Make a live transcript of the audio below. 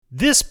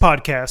This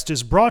podcast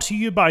is brought to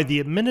you by the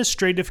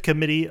Administrative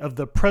Committee of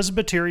the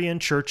Presbyterian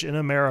Church in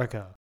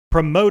America,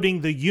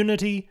 promoting the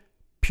unity,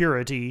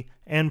 purity,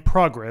 and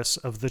progress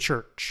of the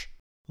Church.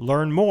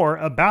 Learn more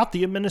about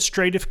the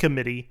Administrative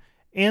Committee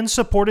and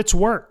support its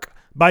work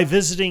by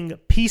visiting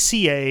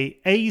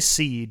pcaac.org.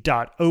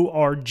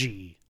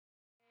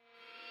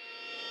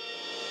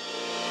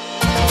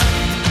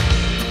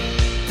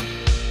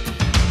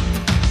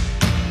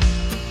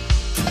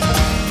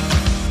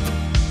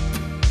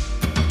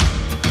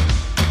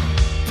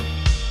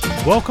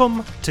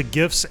 Welcome to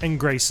Gifts and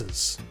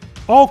Graces.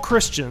 All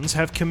Christians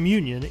have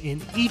communion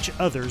in each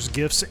other's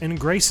gifts and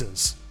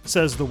graces,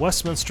 says the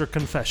Westminster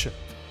Confession.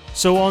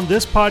 So on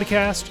this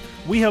podcast,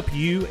 we help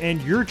you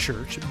and your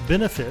church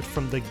benefit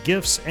from the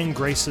gifts and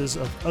graces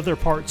of other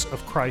parts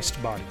of Christ's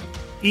body.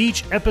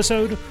 Each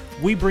episode,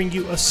 we bring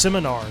you a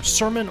seminar,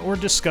 sermon, or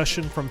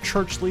discussion from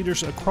church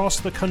leaders across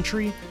the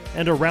country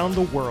and around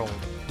the world,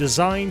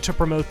 designed to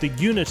promote the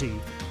unity,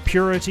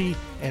 purity,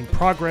 and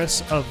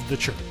progress of the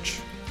church.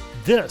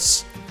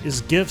 This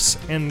is Gifts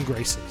and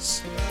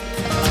Graces.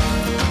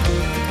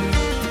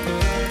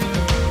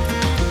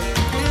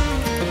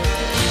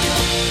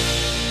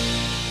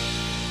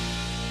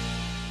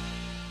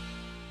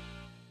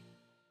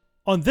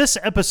 On this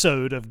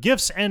episode of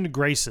Gifts and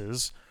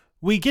Graces,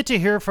 we get to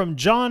hear from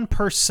John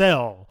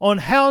Purcell on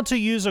how to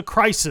use a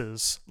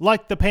crisis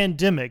like the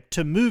pandemic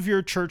to move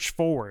your church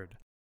forward.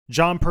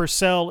 John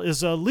Purcell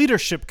is a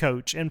leadership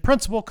coach and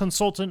principal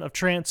consultant of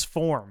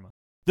Transform.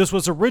 This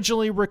was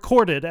originally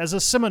recorded as a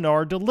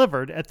seminar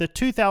delivered at the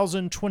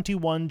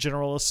 2021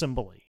 General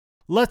Assembly.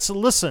 Let's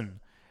listen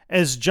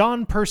as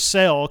John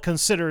Purcell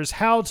considers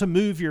how to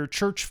move your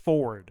church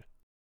forward.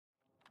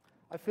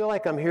 I feel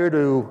like I'm here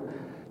to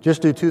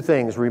just do two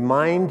things: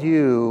 remind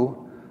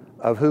you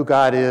of who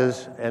God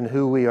is and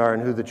who we are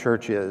and who the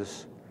church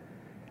is,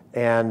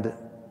 and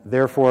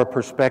therefore a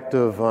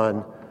perspective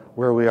on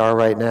where we are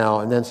right now.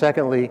 And then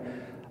secondly,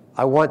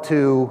 I want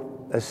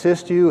to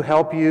assist you,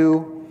 help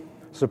you,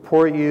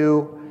 support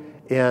you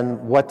in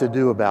what to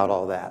do about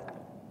all that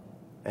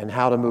and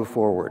how to move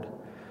forward.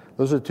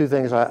 Those are the two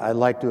things I'd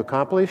like to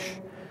accomplish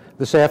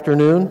this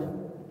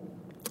afternoon.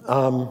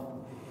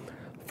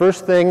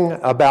 First thing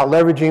about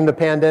leveraging the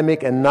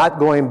pandemic and not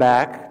going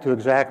back to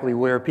exactly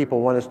where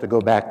people want us to go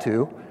back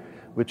to,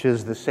 which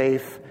is the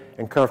safe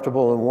and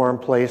comfortable and warm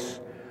place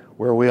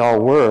where we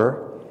all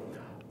were.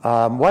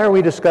 Why are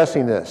we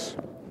discussing this?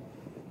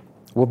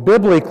 Well,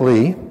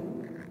 biblically,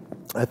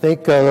 I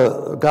think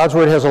God's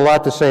Word has a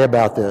lot to say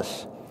about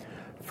this.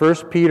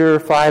 1 Peter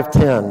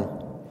 5:10.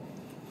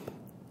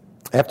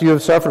 After you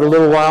have suffered a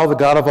little while, the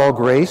God of all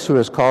grace, who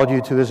has called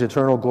you to his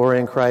eternal glory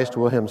in Christ,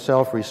 will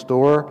himself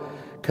restore,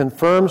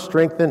 confirm,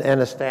 strengthen,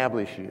 and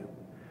establish you.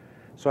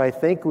 So I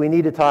think we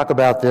need to talk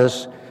about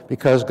this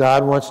because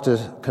God wants to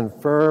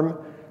confirm,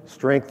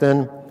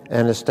 strengthen,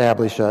 and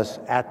establish us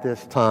at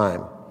this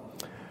time.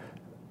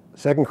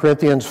 2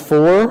 Corinthians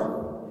 4.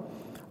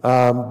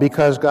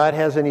 Because God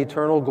has an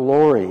eternal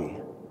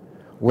glory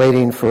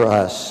waiting for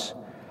us.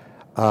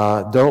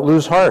 Don't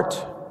lose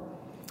heart,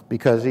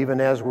 because even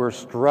as we're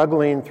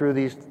struggling through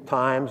these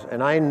times,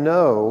 and I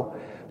know,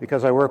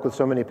 because I work with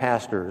so many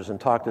pastors and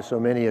talk to so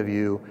many of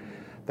you,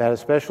 that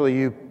especially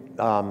you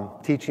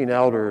teaching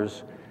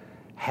elders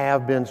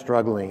have been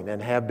struggling and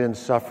have been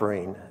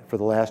suffering for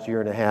the last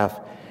year and a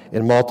half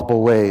in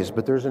multiple ways.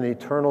 But there's an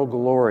eternal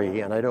glory,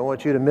 and I don't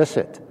want you to miss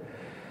it.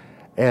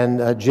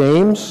 And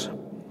James...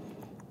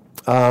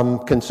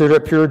 consider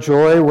it pure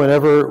joy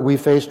whenever we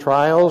face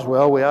trials.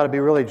 Well, we ought to be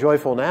really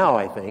joyful now,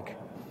 I think.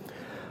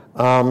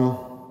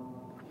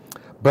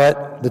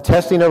 But the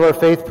testing of our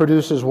faith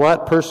produces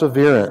what?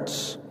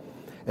 Perseverance,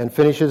 and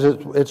finishes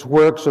its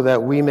work so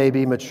that we may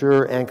be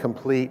mature and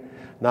complete,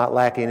 not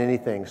lacking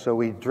anything. So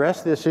we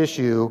address this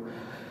issue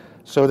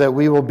so that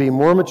we will be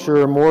more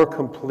mature, more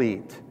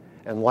complete,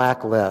 and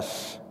lack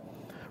less.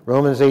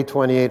 Romans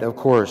 8:28, of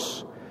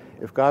course.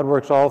 If God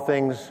works all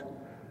things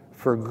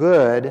for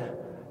good,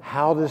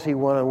 how does he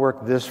want to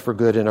work this for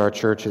good in our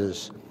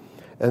churches?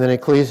 And then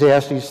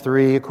Ecclesiastes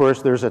 3, of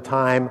course, there's a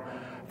time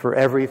for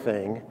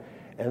everything.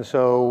 And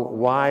so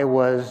why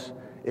was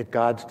it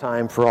God's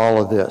time for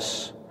all of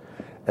this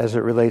as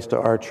it relates to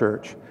our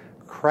church?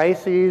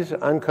 Crises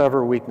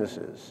uncover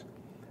weaknesses.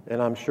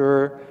 And I'm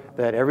sure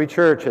that every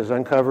church has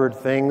uncovered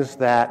things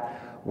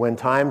that when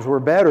times were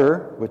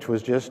better, which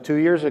was just 2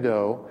 years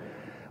ago,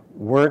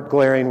 weren't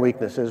glaring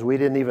weaknesses. We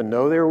didn't even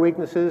know they were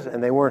weaknesses,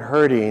 and they weren't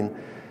hurting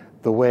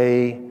the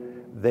way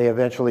they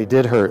eventually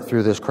did hurt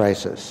through this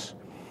crisis.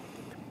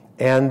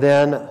 And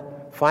then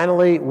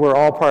finally, we're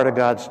all part of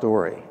God's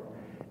story.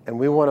 And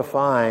we want to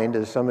find,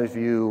 as some of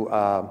you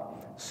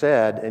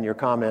said in your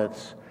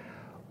comments,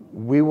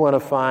 we want to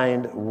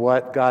find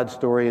what God's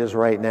story is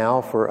right now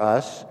for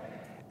us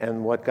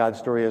and what God's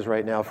story is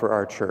right now for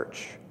our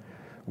church.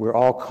 We're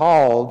all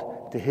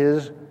called to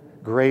his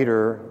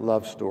greater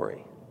love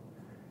story.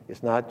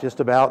 It's not just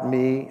about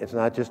me. It's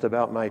not just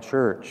about my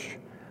church.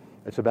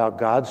 It's about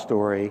God's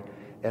story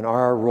and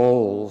our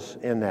roles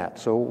in that.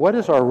 So what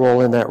is our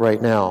role in that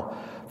right now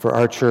for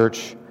our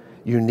church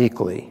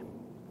uniquely.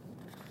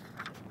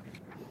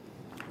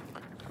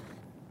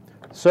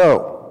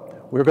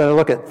 So, we're going to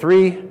look at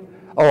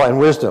and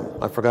wisdom.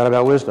 I forgot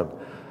about wisdom.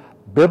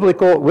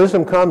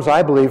 Wisdom comes,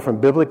 I believe,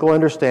 from biblical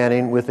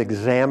understanding with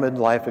examined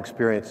life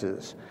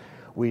experiences.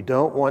 We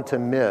don't want to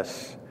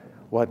miss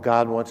what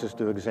God wants us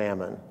to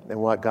examine and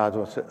what God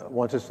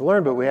wants us to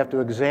learn, but we have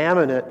to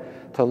examine it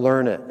to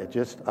learn it.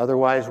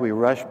 Otherwise we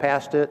rush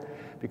past it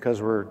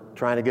because we're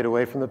trying to get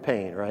away from the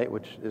pain, right?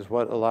 Which is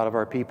what a lot of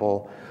our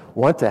people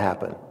want to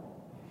happen.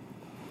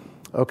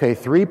 Okay,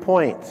 3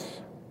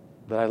 points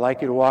that I'd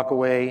like you to walk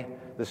away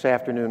this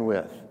afternoon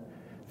with.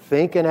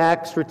 Think and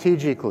act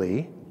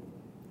strategically,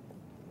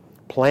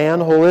 plan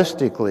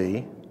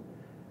holistically,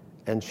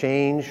 and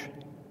change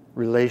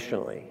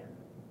relationally.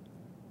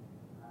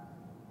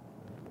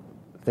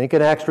 Think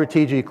and act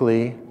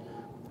strategically,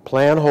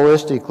 plan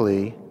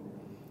holistically,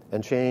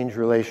 and change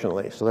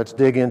relationally. So let's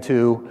dig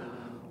into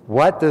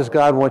what does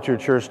God want your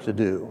church to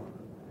do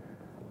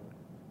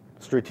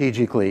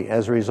strategically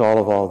as a result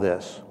of all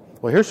this.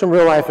 Well, here's some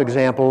real-life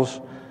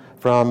examples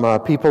from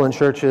people in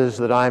churches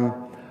that I'm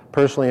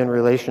personally in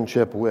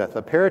relationship with.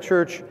 A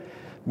parachurch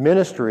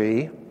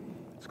ministry,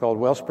 it's called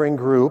Wellspring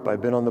Group.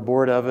 I've been on the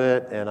board of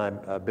it, and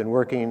I've been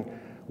working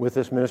with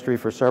this ministry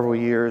for several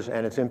years,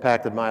 and it's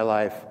impacted my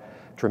life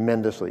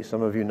tremendously.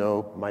 Some of you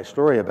know my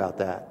story about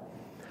that.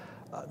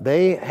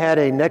 They had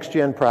a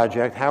next-gen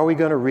project. How are we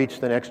going to reach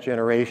the next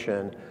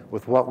generation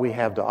with what we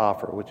have to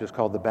offer, which is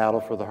called the Battle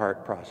for the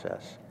Heart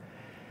process.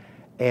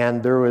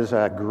 And there was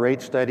a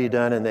great study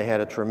done, and they had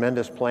a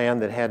tremendous plan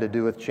that had to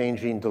do with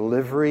changing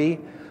delivery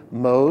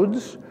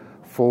modes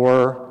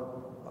for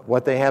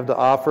what they have to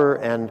offer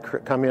and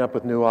coming up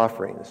with new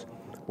offerings.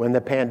 When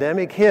the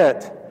pandemic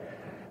hit,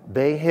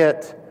 they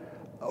hit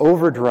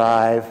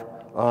overdrive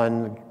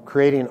on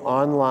creating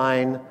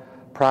online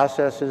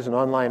processes and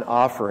online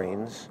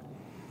offerings.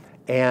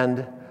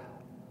 And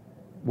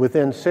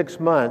within 6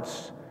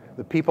 months,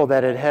 the people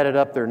that had headed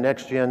up their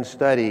next-gen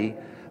study,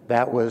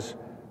 that was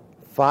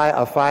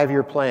a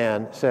 5-year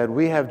plan, said,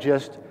 we have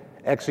just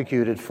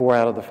executed 4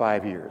 out of the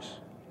 5 years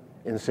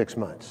in 6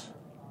 months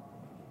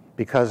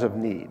because of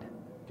need.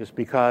 Just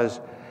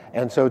because.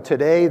 And so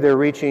today they're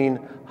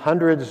reaching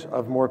hundreds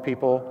of more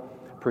people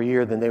per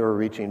year than they were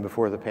reaching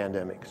before the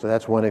pandemic. So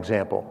that's one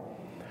example.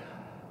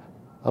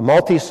 A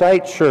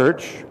multi-site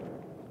church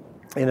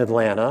in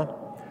Atlanta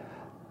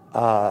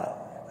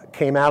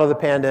came out of the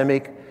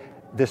pandemic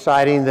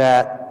deciding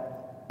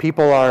that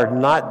people are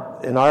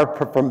not,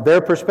 from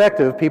their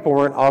perspective, people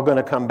weren't all going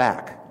to come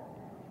back.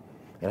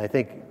 And I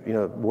think,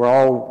 we're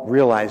all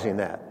realizing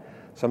that.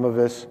 Some of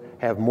us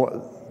have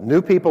more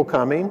new people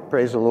coming,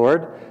 praise the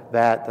Lord,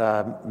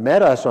 that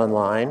met us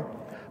online,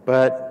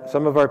 but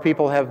some of our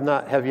people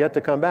have yet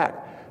to come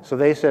back. So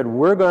they said,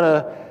 we're going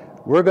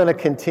to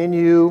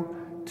continue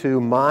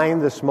to mine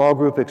the small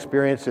group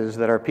experiences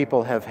that our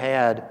people have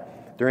had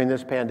during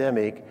this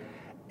pandemic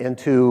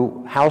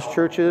into house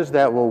churches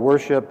that will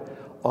worship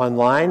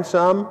online,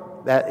 some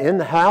that in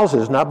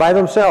houses, not by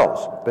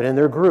themselves, but in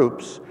their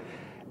groups,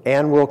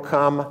 and will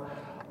come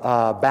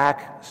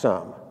back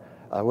some.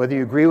 Whether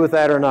you agree with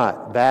that or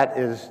not,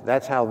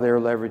 that's how they're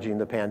leveraging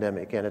the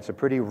pandemic, and it's a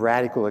pretty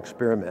radical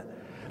experiment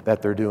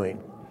that they're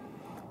doing.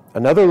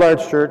 Another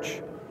large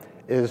church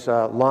is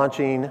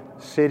launching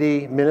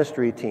city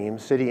ministry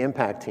teams, city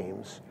impact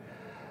teams,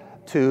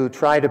 to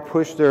try to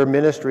push their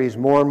ministries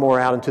more and more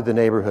out into the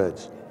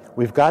neighborhoods.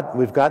 We've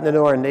gotten to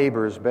know our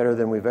neighbors better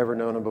than we've ever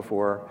known them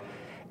before,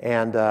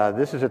 and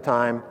this is a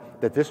time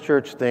that this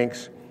church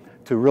thinks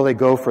to really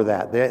go for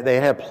that. They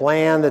had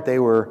planned that they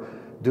were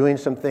doing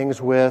some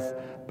things with,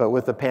 but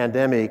with the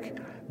pandemic,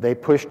 they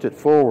pushed it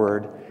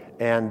forward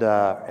and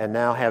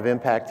now have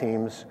impact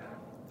teams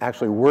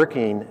actually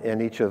working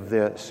in each of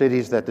the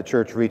cities that the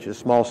church reaches,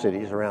 small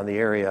cities around the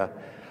area,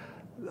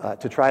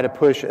 to try to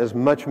push as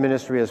much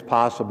ministry as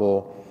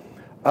possible,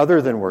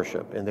 other than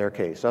worship in their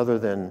case, other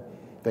than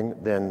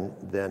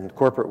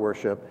corporate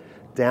worship,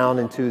 down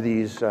into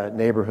these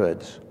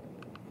neighborhoods.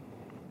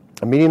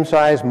 A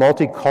medium-sized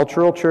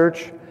multicultural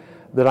church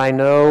that I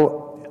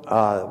know,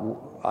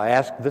 I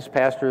asked this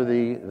pastor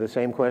the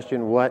same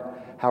question,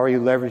 how are you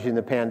leveraging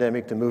the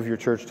pandemic to move your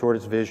church toward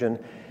its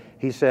vision?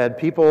 He said,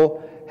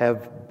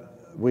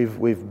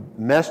 we've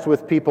messed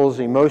with people's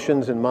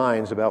emotions and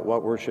minds about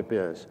what worship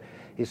is.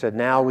 He said,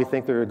 now we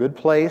think they're a good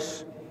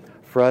place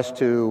for us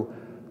to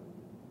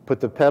put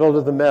the pedal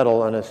to the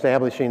metal on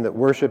establishing that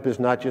worship is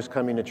not just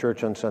coming to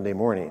church on Sunday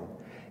morning.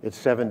 It's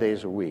 7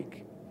 days a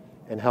week,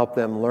 and help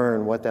them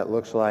learn what that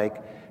looks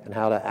like and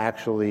how to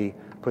actually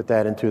put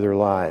that into their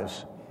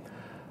lives.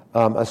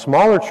 A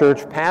smaller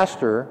church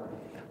pastor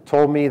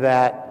told me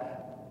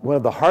that one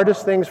of the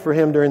hardest things for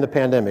him during the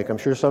pandemic, I'm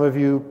sure some of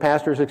you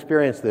pastors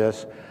experienced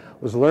this,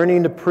 was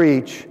learning to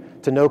preach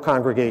to no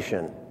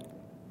congregation.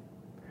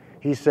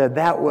 He said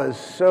that was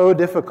so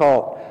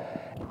difficult,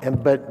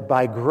 but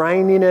by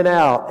grinding it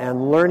out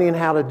and learning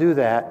how to do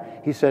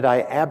that, he said,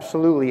 I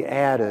absolutely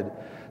added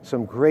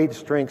some great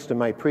strengths to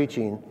my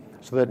preaching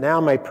so that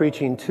now my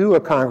preaching to a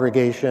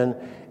congregation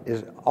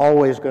is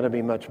always going to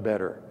be much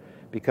better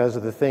because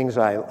of the things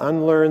I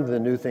unlearned, the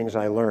new things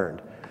I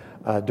learned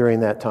during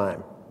that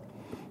time.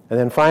 And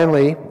then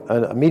finally,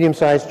 a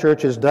medium-sized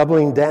church is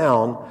doubling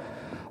down.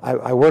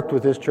 I worked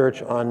with this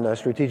church on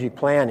strategic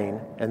planning,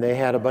 and they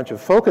had a bunch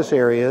of focus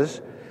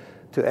areas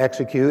to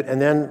execute, and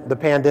then the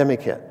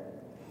pandemic hit.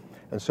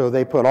 And so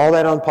they put all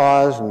that on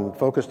pause and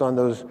focused on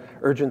those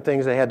urgent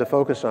things they had to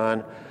focus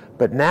on.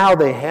 But now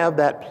they have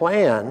that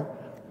plan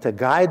to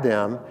guide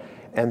them,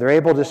 and they're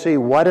able to see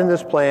what in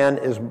this plan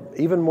is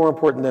even more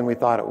important than we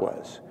thought it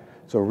was.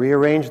 So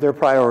rearrange their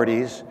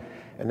priorities,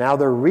 and now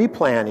they're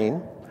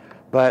replanning,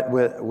 but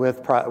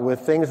with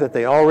things that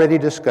they already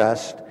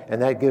discussed,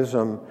 and that gives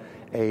them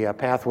a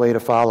pathway to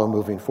follow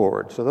moving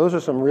forward. So those are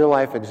some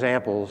real-life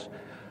examples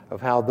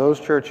of how those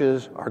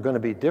churches are going to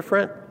be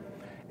different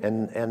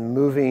and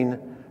moving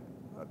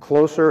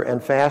closer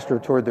and faster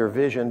toward their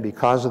vision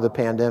because of the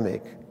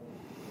pandemic.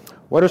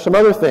 What are some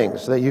other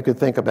things that you could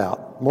think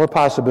about? More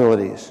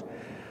possibilities.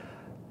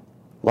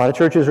 A lot of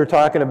churches are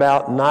talking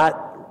about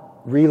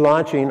not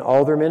relaunching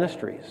all their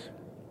ministries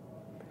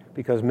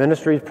because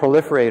ministries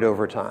proliferate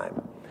over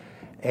time.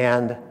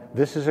 And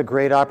this is a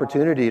great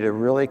opportunity to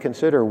really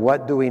consider,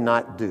 what do we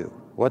not do?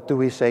 What do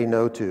we say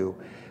no to?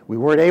 We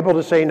weren't able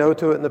to say no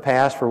to it in the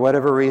past for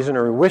whatever reason,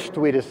 or we wished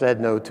we'd have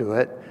said no to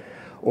it,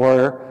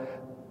 or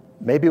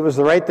maybe it was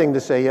the right thing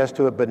to say yes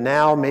to it, but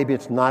now maybe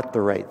it's not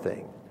the right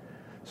thing.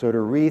 So to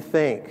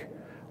rethink,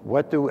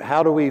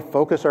 how do we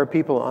focus our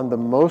people on the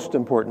most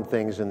important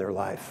things in their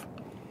life?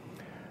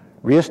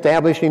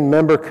 Reestablishing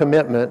member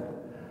commitment,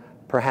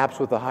 perhaps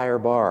with a higher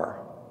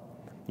bar.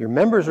 Your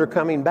members are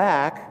coming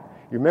back.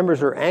 Your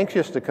members are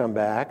anxious to come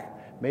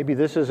back. Maybe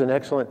this is an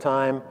excellent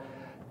time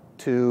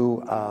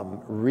to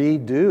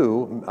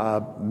redo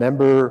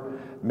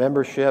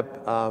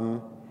membership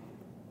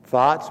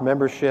thoughts,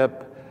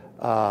 membership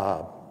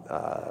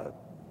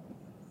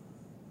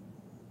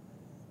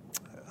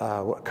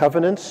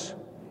covenants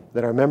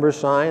that our members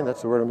sign.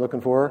 That's the word I'm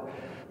looking for.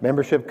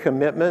 Membership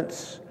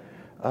commitments,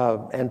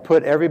 and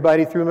put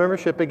everybody through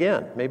membership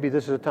again. Maybe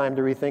this is a time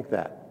to rethink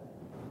that.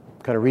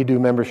 Kind of redo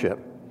membership.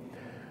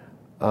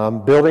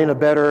 Building a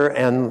better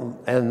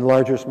and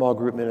larger small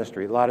group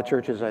ministry. A lot of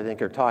churches, I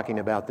think, are talking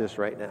about this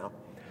right now.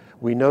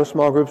 We know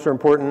small groups are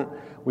important.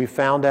 We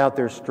found out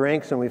their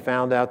strengths and we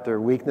found out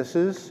their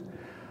weaknesses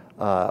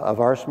of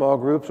our small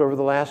groups over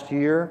the last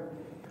year.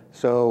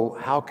 So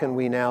how can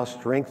we now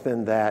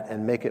strengthen that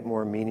and make it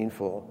more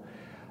meaningful?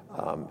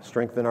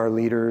 Strengthen our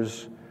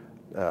leaders,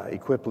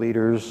 equip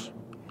leaders,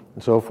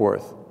 and so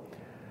forth.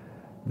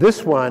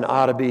 This one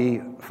ought to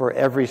be for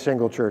every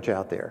single church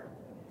out there.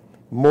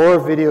 More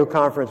video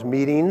conference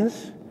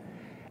meetings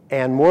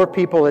and more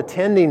people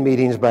attending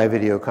meetings by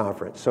video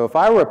conference. So if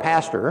I were a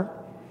pastor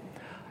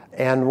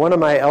and one of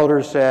my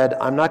elders said,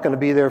 I'm not going to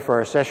be there for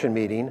our session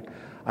meeting,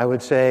 I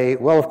would say,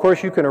 well, of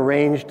course you can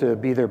arrange to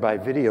be there by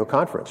video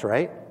conference,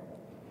 right?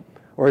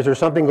 Or is there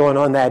something going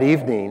on that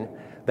evening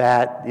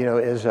that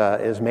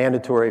is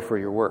mandatory for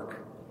your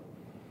work?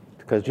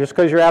 Because just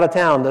because you're out of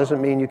town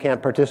doesn't mean you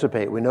can't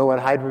participate. We know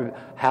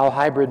how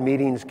hybrid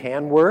meetings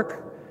can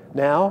work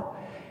now.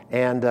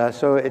 And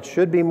so it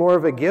should be more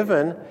of a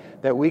given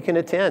that we can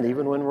attend,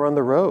 even when we're on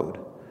the road,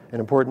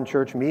 an important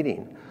church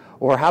meeting.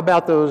 Or how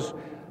about those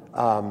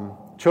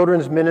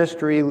children's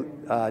ministry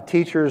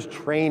teachers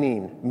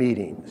training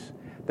meetings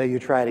that you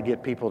try to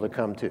get people to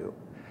come to?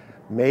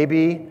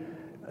 Maybe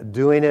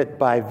doing it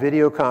by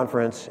video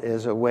conference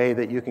is a way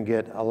that you can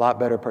get a lot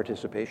better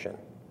participation,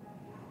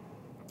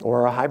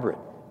 or a hybrid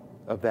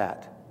of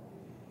that.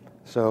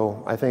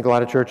 So I think a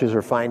lot of churches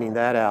are finding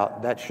that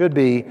out. That should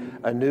be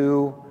a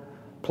new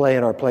play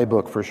in our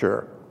playbook for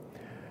sure.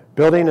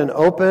 Building an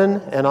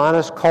open and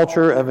honest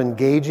culture of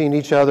engaging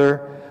each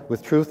other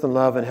with truth and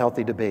love and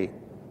healthy debate.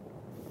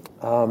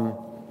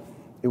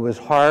 It was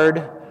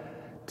hard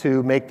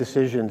to make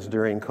decisions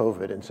during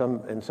COVID,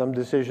 and some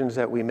decisions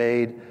that we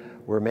made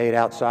were made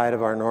outside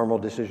of our normal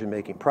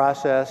decision-making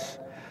process,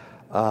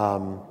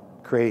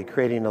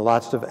 creating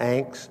lots of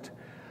angst.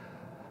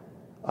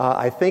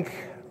 I think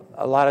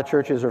a lot of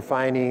churches are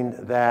finding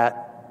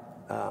that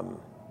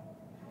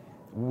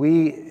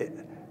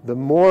the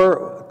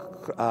more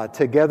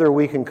together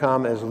we can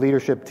come as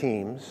leadership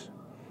teams,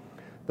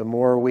 the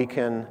more we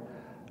can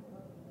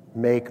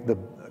make the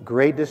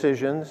great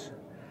decisions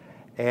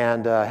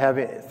and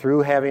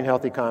through having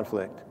healthy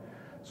conflict.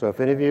 So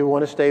if any of you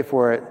want to stay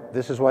for it,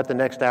 this is what the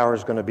next hour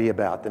is going to be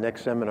about, the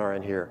next seminar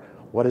in here.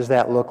 What does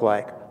that look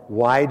like?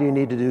 Why do you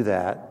need to do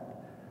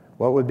that?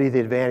 What would be the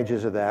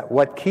advantages of that?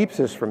 What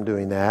keeps us from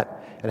doing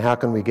that? And how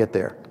can we get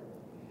there?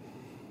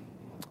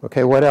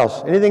 Okay, what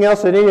else? Anything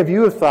else that any of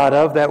you have thought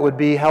of that would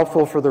be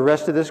helpful for the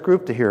rest of this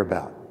group to hear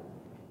about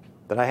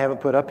that I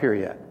haven't put up here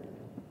yet?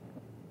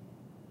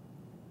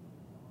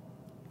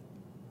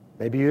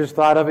 Maybe you just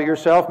thought of it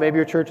yourself. Maybe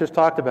your church has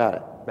talked about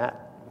it. Matt?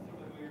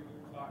 We were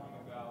talking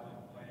about and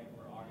planning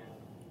for August,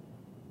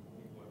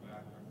 people are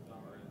back from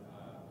summer, is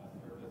a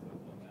service of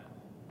lament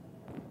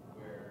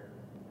where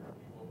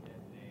people can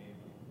name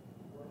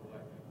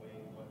collectively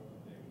what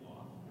they've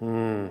lost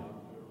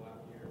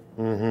last year.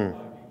 A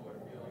lot of people are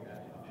feeling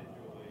that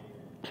individually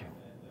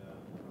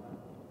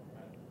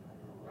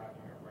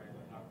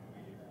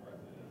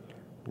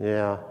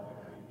Yeah.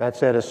 Matt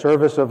said a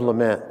service of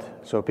lament,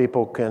 so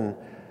people can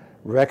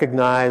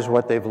recognize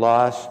what they've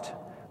lost,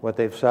 what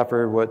they've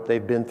suffered, what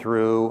they've been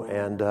through,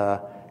 and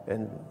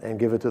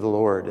give it to the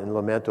Lord and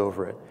lament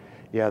over it.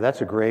 Yeah,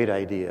 that's a great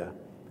idea,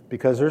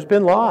 because there's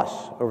been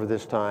loss over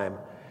this time.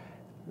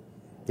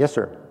 Yes,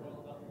 sir.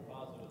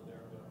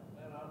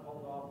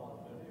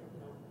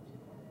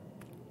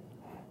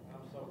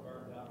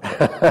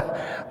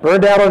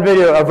 Burned out on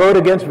video. A vote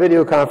against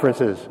video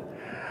conferences.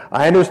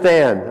 I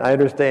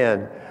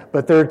understand.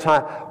 But there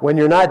are when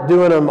you're not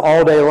doing them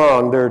all day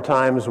long, there are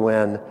times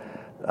when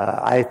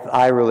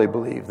I really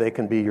believe they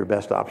can be your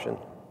best option.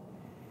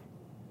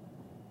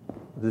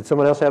 Did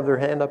someone else have their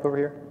hand up over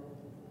here?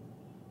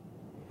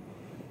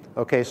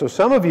 Okay, so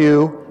some of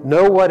you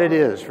know what it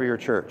is for your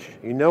church.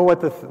 You know what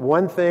the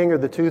one thing or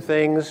the two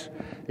things,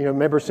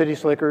 remember City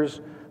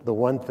Slickers? The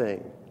one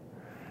thing.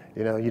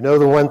 You know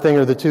the one thing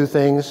or the two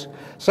things.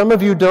 Some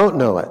of you don't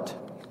know it.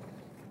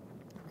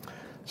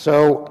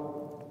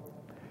 So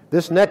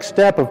this next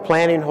step of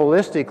planning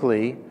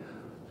holistically,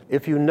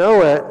 if you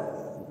know it,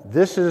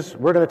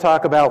 we're going to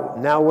talk about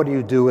now what do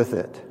you do with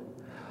it.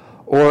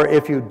 Or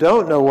if you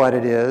don't know what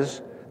it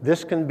is,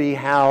 this can be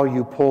how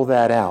you pull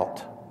that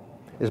out,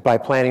 is by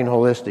planning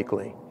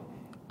holistically.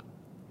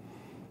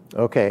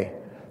 Okay,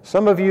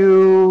 some of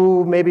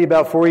you maybe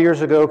about 4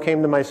 years ago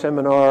came to my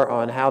seminar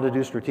on how to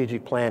do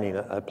strategic planning,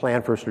 a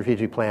plan for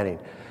strategic planning.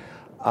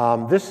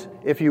 This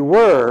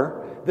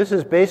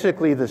is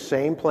basically the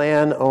same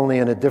plan, only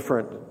in a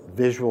different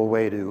visual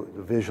way to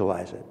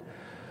visualize it.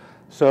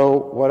 So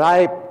what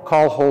I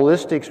call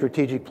holistic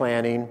strategic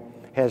planning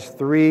has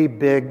three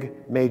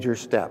big major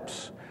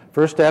steps.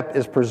 First step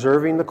is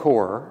preserving the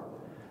core.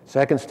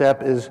 Second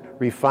step is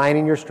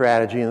refining your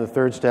strategy. And the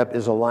third step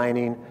is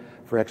aligning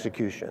for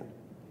execution.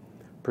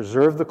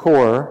 Preserve the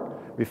core,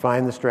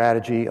 refine the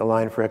strategy,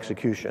 align for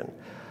execution.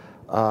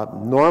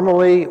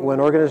 Normally, when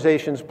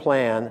organizations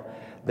plan,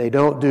 they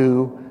don't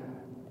do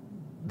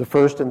the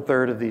first and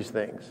third of these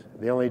things.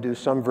 They only do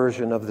some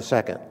version of the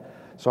second.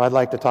 So I'd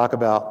like to talk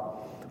about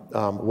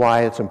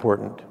why it's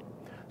important.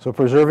 So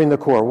preserving the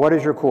core. What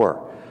is your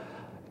core?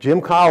 Jim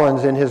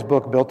Collins, in his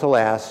book Built to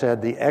Last,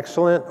 said the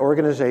excellent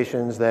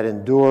organizations that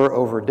endure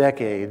over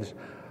decades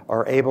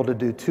are able to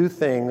do two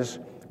things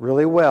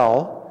really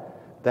well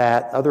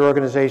that other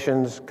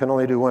organizations can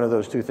only do one of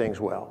those two things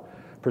well.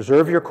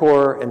 Preserve your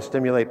core and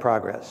stimulate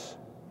progress.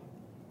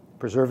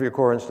 Preserve your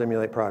core and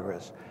stimulate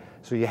progress.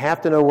 So you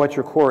have to know what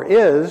your core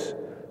is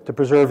to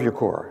preserve your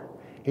core.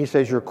 He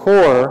says your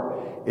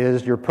core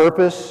is your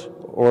purpose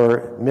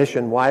or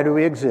mission. Why do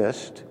we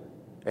exist?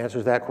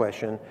 Answers that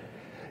question.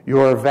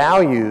 Your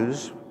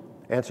values,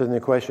 answering the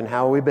question,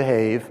 how we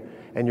behave,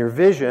 and your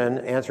vision,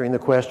 answering the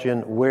question,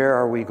 where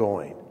are we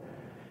going?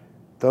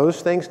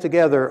 Those things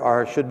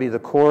together should be the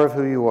core of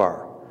who you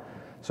are.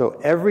 So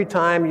every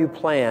time you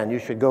plan, you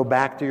should go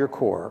back to your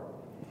core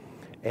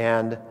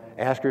and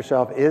ask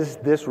yourself, is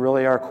this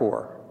really our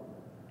core?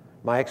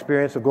 My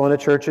experience of going to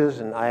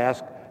churches, and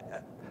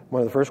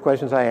one of the first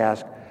questions I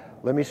ask,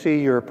 let me see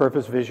your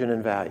purpose, vision,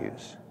 and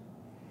values.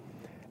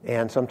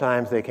 And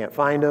sometimes they can't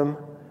find them.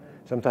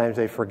 Sometimes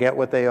they forget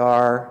what they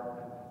are,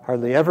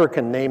 hardly ever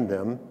can name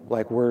them,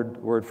 like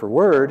word for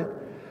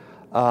word.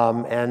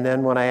 And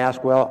then when I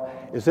ask, well,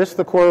 is this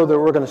the core that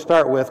we're going to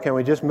start with? Can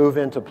we just move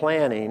into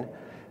planning?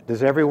 Does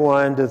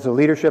the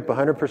leadership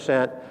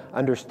 100%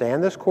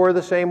 understand this core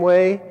the same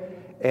way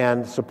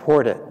and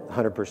support it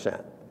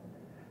 100%?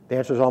 The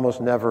answer is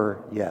almost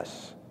never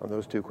yes on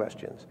those two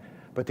questions.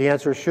 But the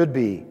answer should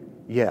be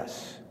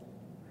yes.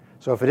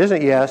 So if it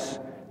isn't yes,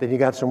 then you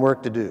got some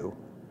work to do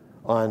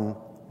on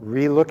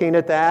re-looking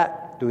at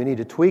that. Do we need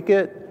to tweak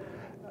it?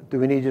 Do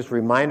we need to just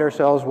remind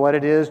ourselves what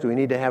it is? Do we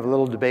need to have a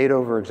little debate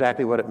over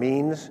exactly what it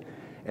means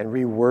and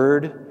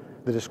reword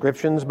the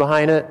descriptions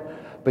behind it?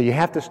 But you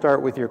have to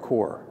start with your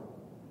core.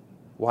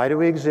 Why do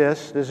we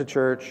exist as a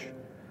church?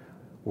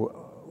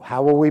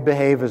 How will we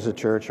behave as a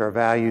church, our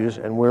values,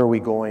 and where are we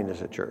going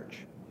as a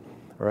church?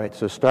 All right,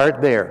 so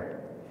start there.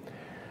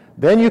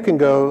 Then you can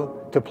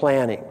go to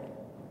planning.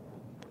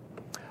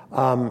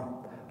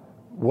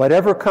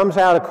 Whatever comes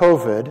out of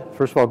COVID,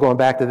 first of all, going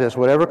back to this,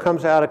 whatever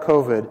comes out of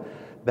COVID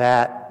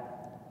that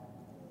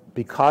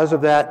because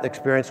of that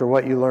experience or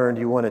what you learned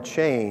you want to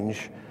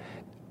change,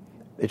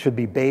 it should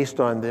be based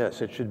on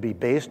this. It should be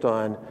based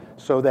on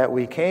so that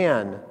we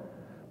can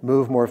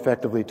move more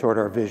effectively toward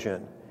our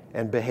vision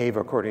and behave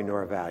according to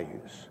our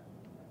values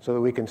so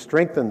that we can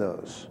strengthen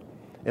those.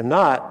 If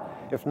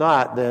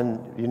not,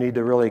 then you need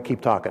to really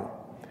keep talking.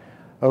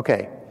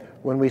 Okay.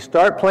 When we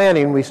start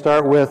planning, we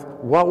start with,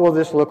 what will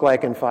this look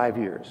like in 5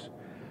 years?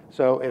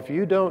 So if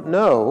you don't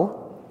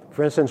know,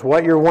 for instance,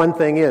 what your one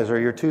thing is or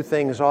your two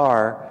things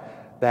are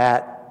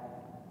that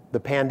the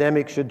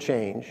pandemic should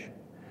change,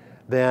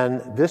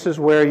 then this is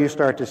where you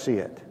start to see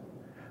it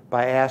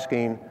by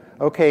asking,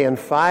 okay, in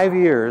 5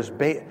 years,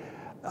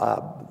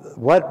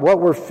 what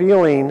we're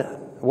feeling,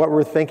 what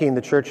we're thinking the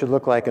church should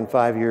look like in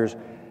 5 years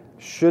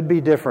should be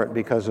different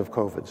because of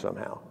COVID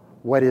somehow.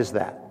 What is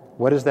that?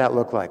 What does that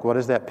look like? What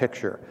is that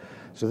picture?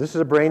 So this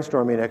is a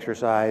brainstorming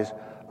exercise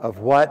of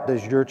what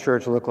does your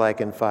church look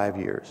like in 5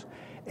 years.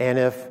 And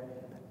if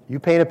you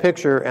paint a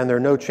picture and there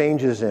are no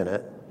changes in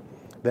it,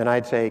 then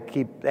I'd say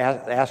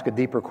ask a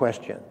deeper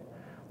question.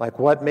 Like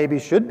what maybe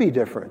should be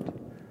different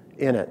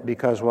in it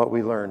because what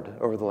we learned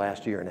over the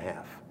last year and a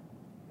half.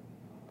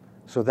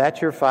 So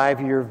that's your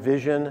 5-year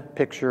vision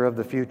picture of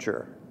the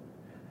future.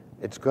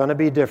 It's going to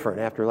be different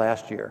after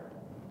last year.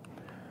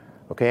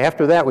 Okay,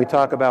 after that we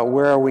talk about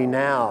where are we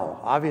now.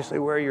 Obviously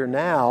where you're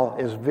now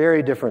is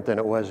very different than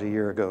it was a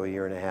year ago, a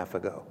year and a half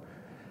ago.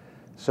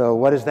 So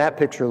what does that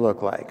picture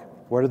look like?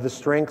 What are the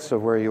strengths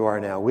of where you are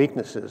now?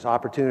 Weaknesses,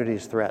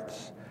 opportunities,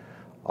 threats.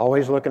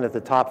 Always looking at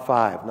the top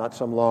 5, not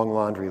some long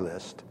laundry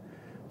list.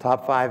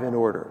 Top 5 in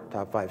order,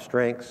 top 5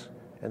 strengths,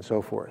 and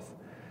so forth.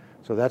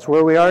 So that's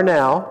where we are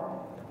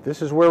now.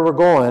 This is where we're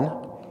going.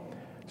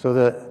 So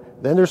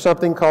then there's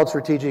something called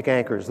strategic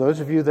anchors. Those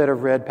of you that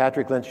have read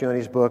Patrick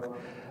Lencioni's book,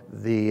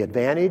 The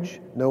Advantage,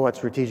 know what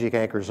strategic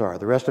anchors are.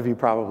 The rest of you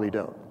probably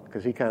don't,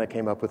 because he kind of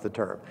came up with the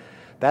term.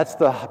 That's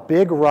the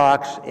big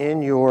rocks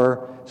in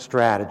your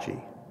strategy.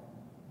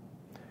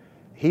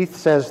 Heath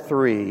says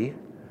 3.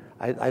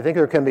 I think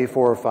there can be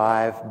 4 or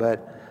 5,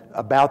 but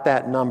about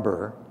that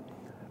number.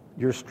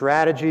 Your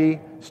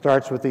strategy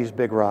starts with these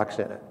big rocks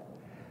in it.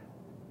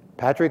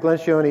 Patrick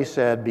Lencioni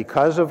said,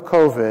 because of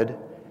COVID,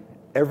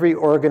 every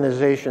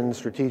organization's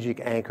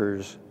strategic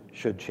anchors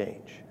should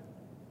change.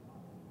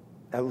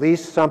 At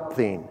least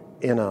something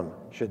in them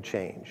should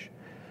change.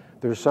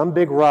 There's some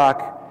big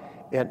rock.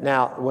 And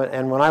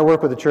when I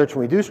work with the church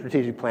and we do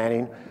strategic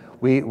planning,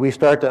 we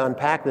start to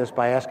unpack this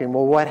by asking,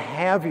 well, what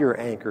have your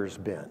anchors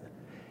been?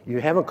 You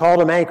haven't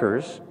called them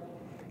anchors.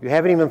 You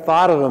haven't even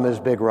thought of them as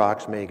big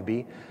rocks,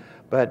 maybe.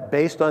 But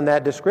based on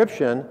that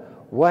description,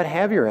 what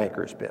have your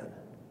anchors been?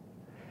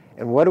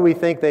 And what do we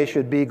think they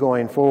should be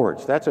going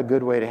forwards? That's a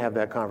good way to have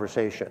that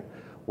conversation.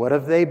 What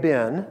have they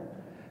been?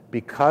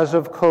 Because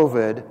of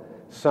COVID,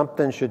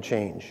 something should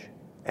change.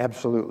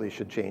 Absolutely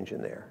should change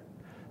in there.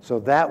 So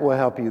that will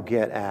help you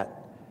get at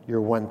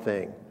your one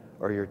thing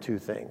or your 2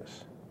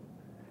 things.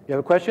 You have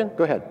a question?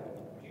 Go ahead.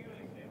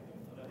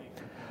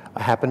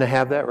 I happen to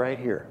have that right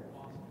here.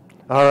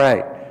 All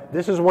right.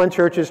 This is one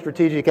church's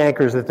strategic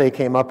anchors that they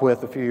came up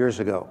with a few years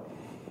ago.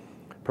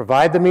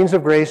 Provide the means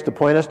of grace to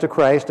point us to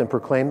Christ and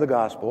proclaim the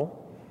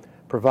gospel.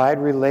 Provide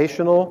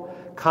relational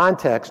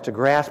context to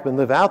grasp and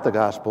live out the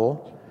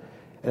gospel.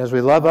 And as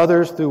we love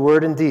others through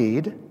word and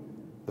deed,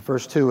 the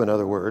first 2 in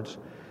other words,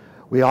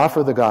 we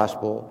offer the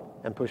gospel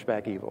and push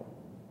back evil.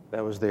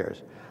 That was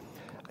theirs.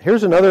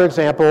 Here's another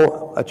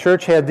example. A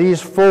church had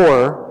these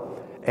 4,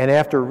 and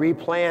after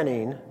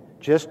replanning,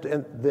 just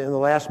in the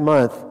last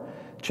month,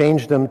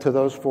 changed them to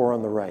those 4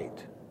 on the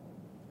right.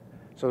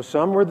 So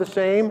some were the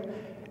same,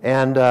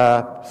 and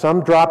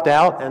some dropped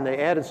out, and they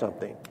added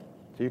something.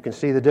 So you can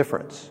see the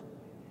difference.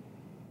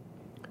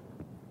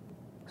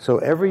 So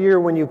every year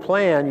when you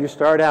plan, you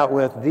start out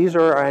with, these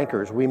are our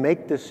anchors. We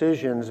make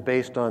decisions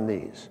based on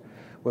these.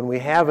 When we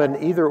have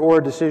an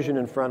either-or decision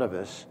in front of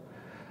us,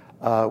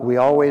 we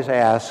always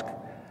ask,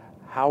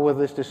 how will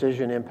this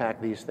decision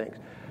impact these things?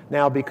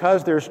 Now,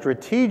 because they're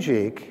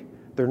strategic,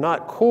 they're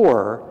not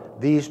core,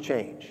 these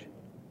change.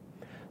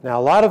 Now,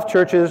 a lot of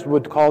churches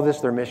would call this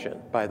their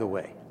mission, by the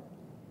way.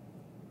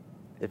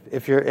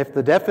 If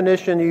the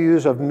definition you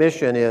use of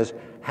mission is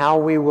how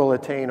we will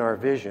attain our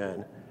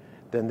vision,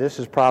 then this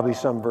is probably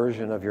some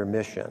version of your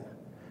mission.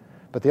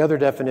 But the other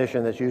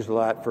definition that's used a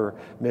lot for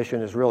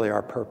mission is really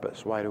our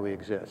purpose. Why do we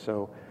exist?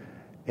 So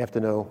you have to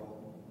know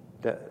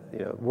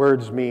that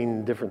words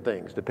mean different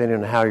things depending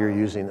on how you're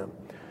using them.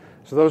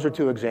 So those are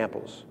 2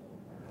 examples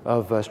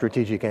of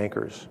strategic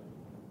anchors.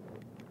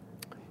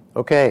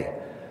 Okay,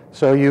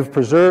 so you're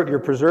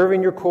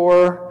preserving your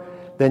core,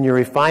 then you're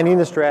refining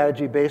the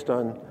strategy based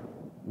on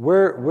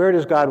where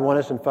does God want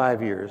us in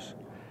 5 years,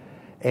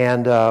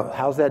 and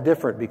how's that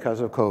different because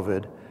of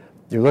COVID.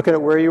 You're looking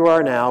at where you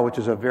are now, which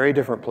is a very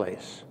different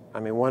place. I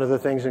mean, one of the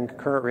things in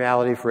current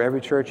reality for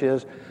every church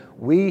is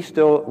we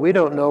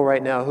don't know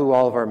right now who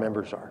all of our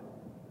members are.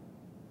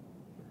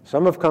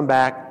 Some have come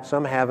back,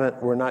 some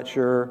haven't. We're not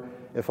sure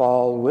if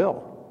all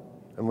will,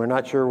 and we're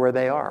not sure where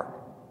they are.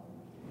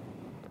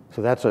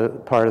 So that's a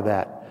part of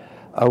that.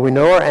 We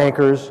know our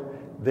anchors.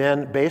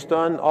 Then, based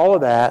on all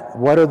of that,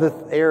 what are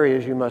the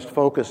areas you must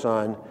focus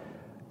on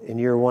in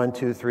year 1,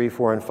 2, 3,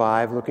 4, and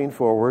 5, looking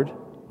forward?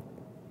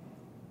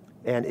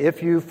 And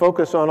if you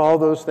focus on all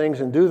those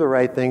things and do the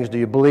right things, do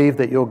you believe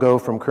that you'll go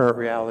from current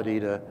reality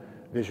to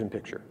vision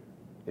picture?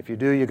 If you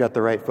do, you got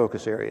the right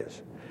focus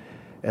areas.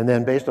 And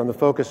then based on the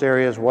focus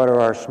areas, what are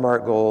our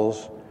SMART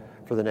goals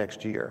for the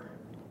next year?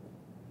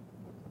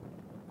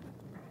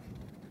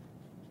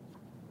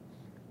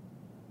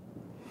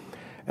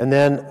 And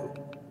then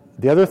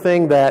the other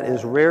thing that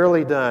is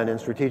rarely done in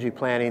strategic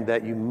planning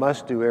that you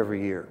must do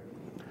every year,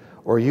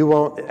 or you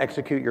won't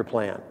execute your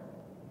plan.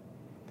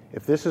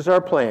 If this is our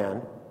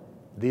plan,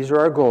 these are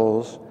our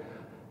goals,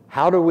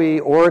 how do we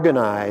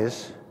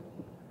organize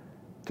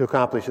to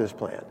accomplish this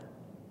plan?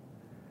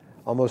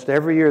 Almost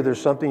every year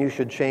there's something you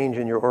should change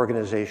in your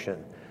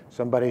organization.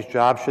 Somebody's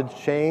job should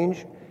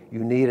change.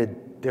 You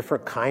need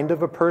different kind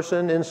of a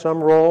person in some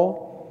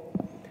role.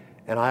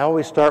 And I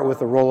always start with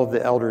the role of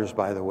the elders,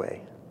 by the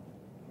way.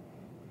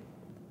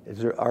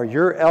 Are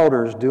your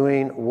elders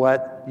doing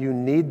what you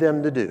need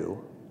them to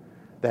do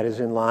that is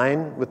in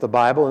line with the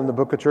Bible and the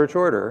Book of Church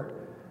Order?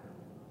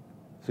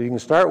 So you can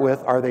start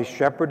with, are they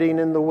shepherding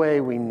in the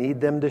way we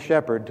need them to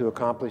shepherd to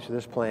accomplish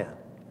this plan?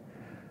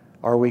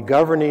 Are we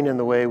governing in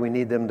the way we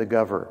need them to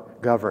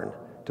govern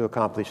to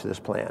accomplish this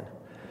plan?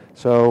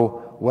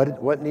 So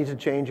what needs to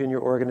change in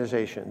your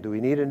organization? Do we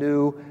need a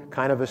new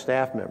kind of a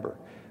staff member?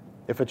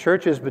 If a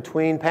church is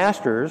between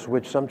pastors,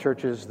 which some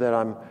churches that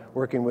I'm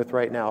working with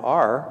right now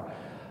are,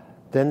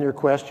 then your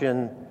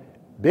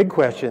big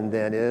question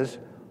then is,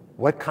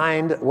 what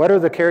are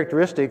the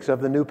characteristics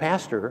of the new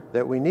pastor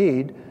that we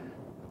need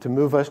to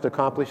move us to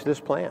accomplish this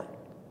plan?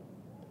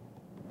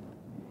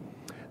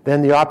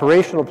 Then the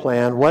operational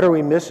plan, what are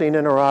we missing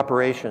in our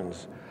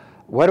operations?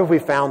 What have we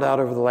found out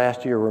over the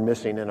last year we're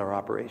missing in our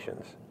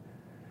operations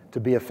to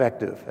be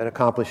effective at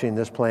accomplishing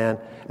this plan?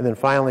 And then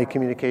finally,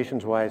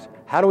 communications-wise,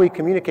 how do we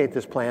communicate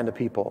this plan to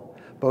people,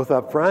 both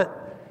up front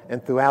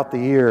and throughout the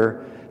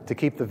year, to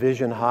keep the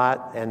vision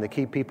hot and to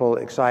keep people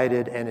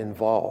excited and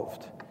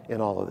involved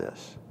in all of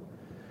this?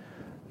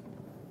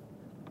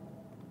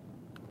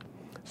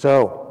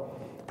 So,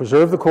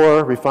 preserve the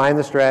core, refine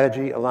the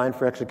strategy, align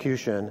for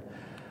execution.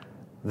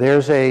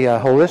 There's a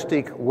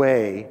holistic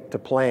way to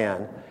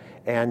plan,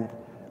 and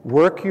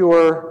work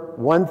your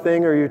one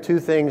thing or your two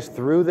things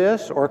through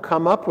this, or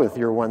come up with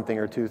your one thing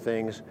or two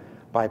things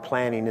by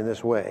planning in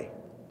this way.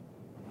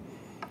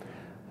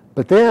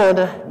 But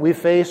then we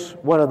face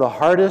one of the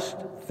hardest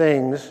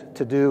things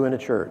to do in a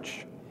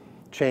church: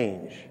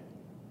 change.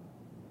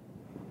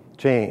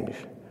 Change.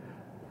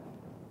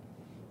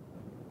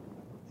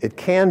 It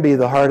can be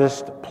the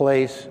hardest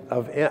place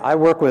I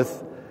work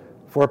with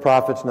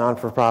for-profits,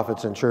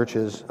 non-for-profits, and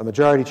churches, a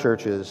majority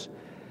churches.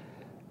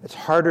 It's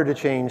harder to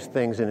change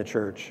things in a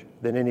church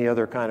than any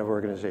other kind of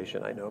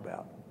organization I know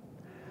about.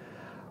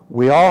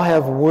 We all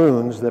have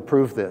wounds that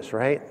prove this,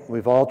 right?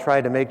 We've all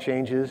tried to make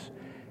changes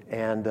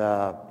and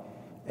are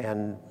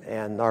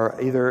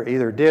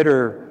either did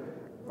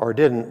or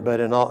didn't, but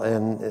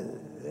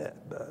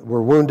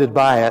we're wounded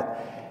by it.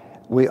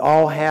 We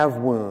all have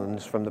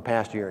wounds from the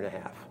past year and a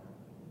half.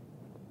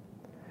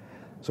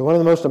 So one of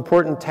the most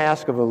important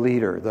tasks of a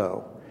leader,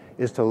 though,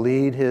 is to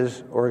lead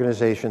his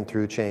organization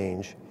through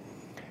change.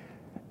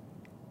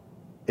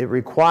 It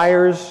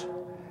requires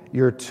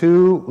your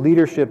two key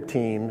leadership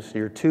teams,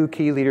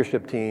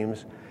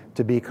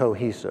 to be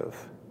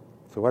cohesive.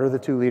 So what are the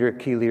two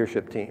key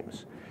leadership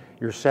teams?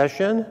 Your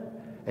session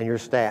and your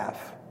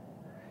staff.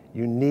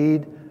 You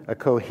need a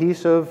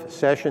cohesive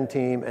session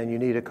team and you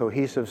need a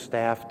cohesive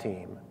staff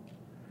team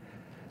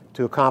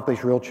to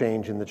accomplish real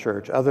change in the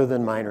church, other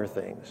than minor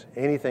things,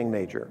 anything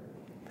major.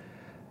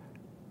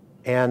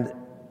 And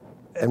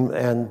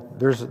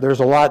there's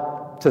a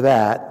lot to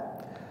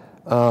that.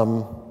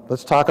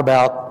 Let's talk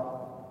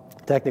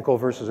about technical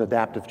versus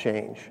adaptive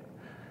change.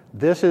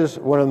 This is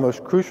one of the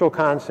most crucial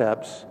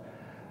concepts.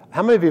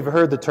 How many of you have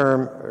heard the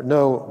term, or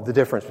know the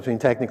difference between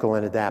technical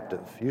and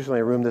adaptive? Usually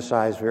in a room this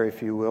size, very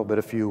few will, but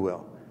a few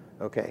will.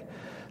 Okay.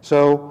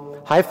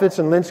 So Heifetz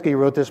and Linsky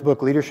wrote this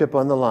book, Leadership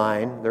on the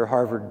Line. They're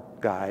Harvard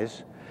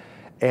guys.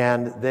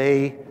 And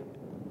they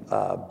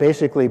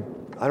basically,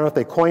 I don't know if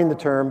they coined the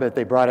term, but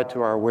they brought it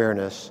to our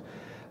awareness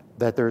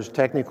that there's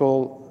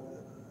technical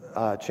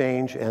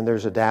change and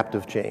there's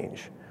adaptive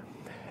change.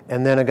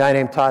 And then a guy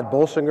named Todd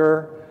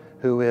Bolsinger,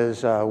 who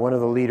is one of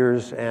the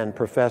leaders and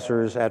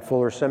professors at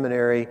Fuller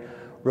Seminary,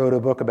 wrote a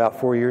book about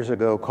 4 years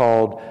ago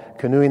called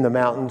Canoeing the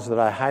Mountains that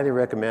I highly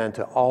recommend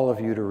to all of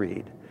you to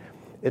read.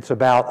 It's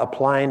about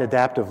applying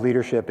adaptive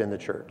leadership in the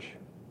church.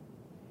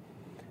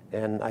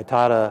 And I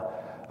taught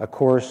a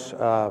course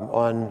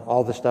on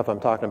all the stuff I'm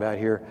talking about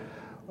here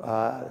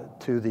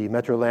to the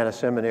Metro Atlanta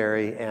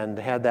Seminary, and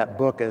had that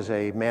book as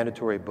a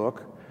mandatory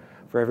book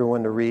for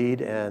everyone to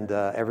read, and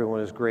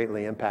everyone is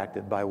greatly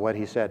impacted by what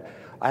he said.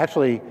 I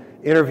actually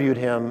interviewed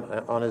him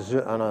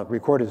on a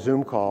recorded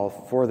Zoom call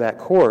for that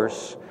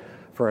course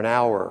for an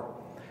hour.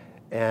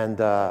 And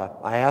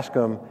I asked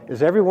him,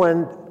 is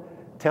everyone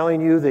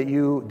telling you that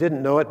you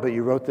didn't know it, but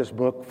you wrote this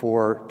book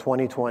for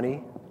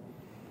 2020?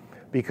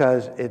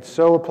 Because it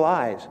so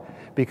applies.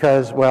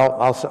 Because, well,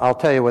 I'll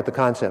tell you what the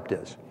concept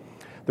is.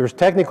 There's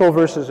technical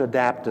versus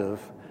adaptive,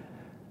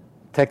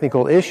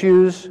 technical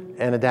issues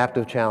and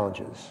adaptive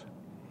challenges.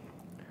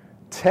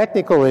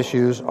 Technical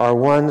issues are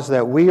ones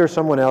that we or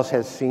someone else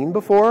has seen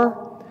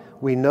before.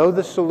 We know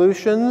the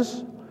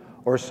solutions,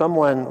 or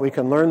we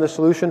can learn the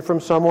solution from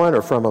someone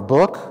or from a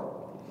book.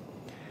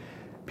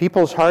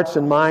 People's hearts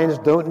and minds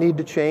don't need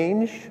to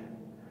change.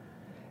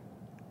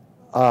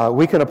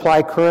 We can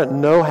apply current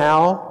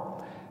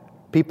know-how.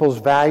 People's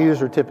values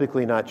are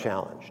typically not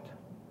challenged.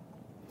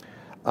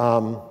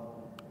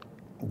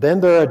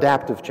 Then there are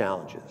adaptive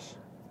challenges.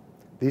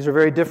 These are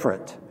very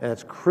different, and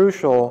it's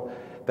crucial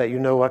that you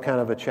know what kind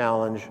of a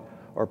challenge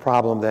or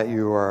problem that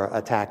you are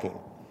attacking.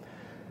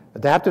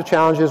 Adaptive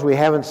challenges, we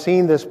haven't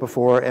seen this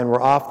before, and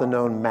we're off the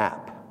known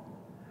map.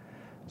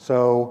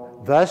 So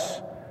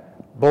thus,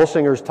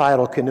 Bolsinger's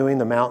title, Canoeing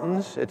the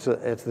Mountains, it's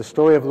the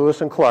story of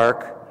Lewis and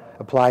Clark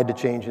applied to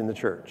changing the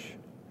church.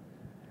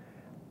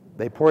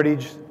 They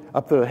portaged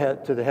up to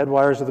the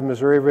headwaters of the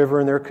Missouri River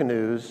in their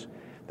canoes.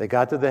 They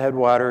got to the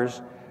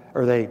headwaters,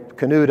 or they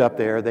canoed up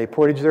there. They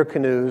portaged their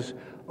canoes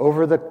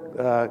over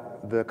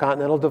the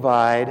Continental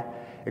Divide,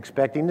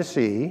 expecting to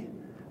see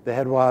the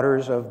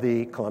headwaters of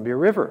the Columbia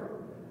River,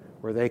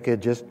 where they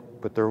could just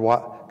put their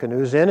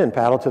canoes in and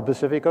paddle to the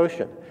Pacific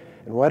Ocean.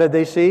 And what did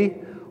they see?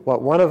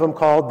 What one of them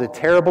called the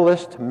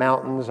terriblest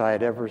mountains I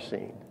had ever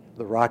seen,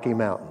 the Rocky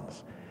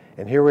Mountains.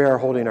 And here we are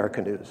holding our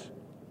canoes.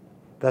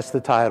 That's the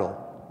title,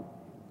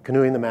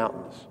 Canoeing the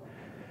Mountains.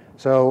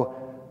 So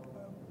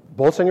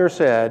Bolsinger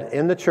said,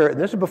 in the church, and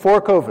this is before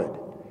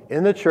COVID,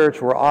 in the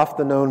church we're off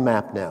the known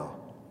map now.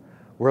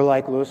 We're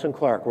like Lewis and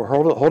Clark. We're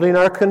holding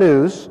our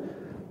canoes.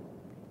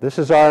 This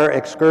is our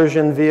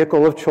excursion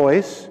vehicle of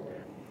choice.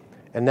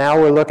 And now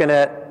we're looking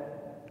at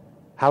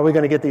how are we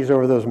going to get these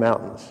over those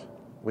mountains.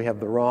 We have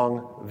the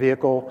wrong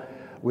vehicle.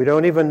 We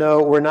don't even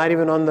know, we're not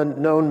even on the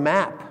known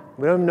map.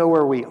 We don't even know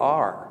where we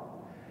are.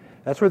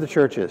 That's where the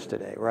church is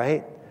today,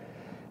 right?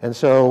 And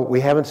so we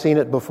haven't seen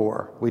it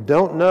before. We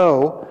don't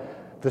know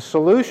the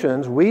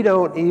solutions. We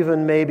don't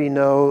even maybe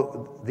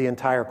know the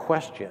entire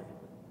question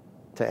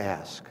to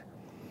ask.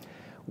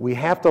 We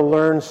have to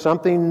learn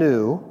something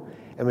new,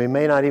 and we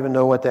may not even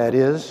know what that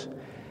is.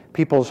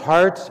 People's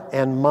hearts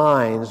and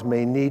minds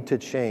may need to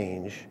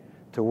change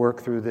to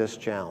work through this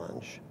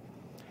challenge.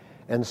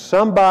 And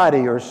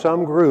somebody or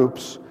some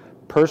group's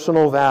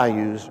personal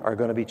values are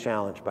going to be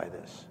challenged by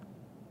this.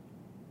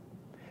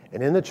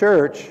 And in the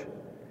church,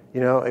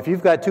 if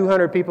you've got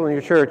 200 people in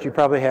your church, you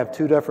probably have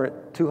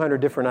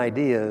 200 different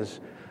ideas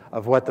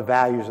of what the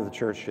values of the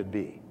church should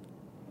be,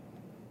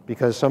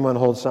 because someone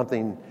holds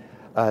something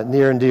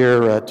near and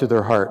dear to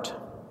their heart.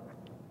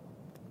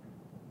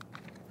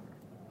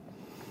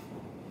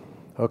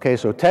 Okay,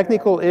 so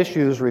technical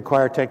issues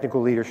require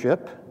technical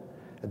leadership.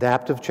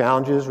 Adaptive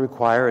challenges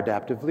require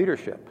adaptive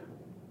leadership.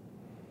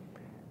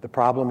 The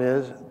problem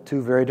is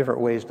two very different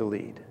ways to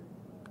lead.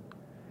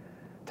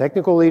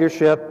 Technical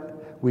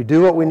leadership, we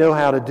do what we know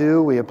how to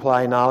do. We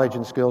apply knowledge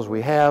and skills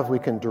we have. We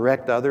can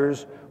direct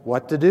others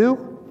what to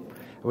do.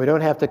 We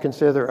don't have to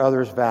consider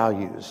others'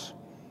 values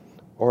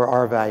or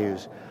our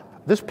values.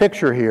 This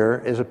picture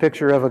here is a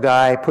picture of a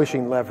guy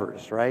pushing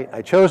levers, right?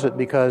 I chose it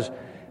because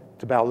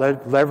it's about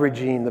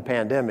leveraging the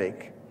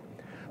pandemic,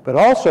 but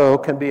also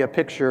can be a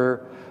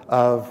picture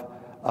of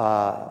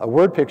a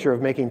word picture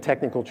of making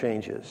technical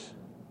changes.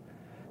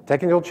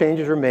 Technical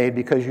changes are made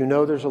because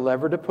there's a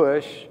lever to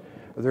push,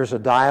 or there's a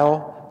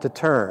dial to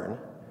turn,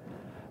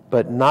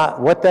 but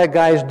not what that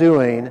guy's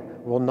doing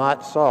will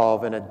not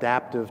solve an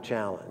adaptive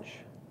challenge.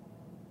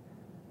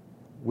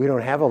 We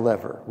don't have a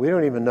lever. We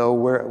don't even know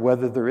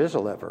whether there is a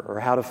lever or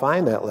how to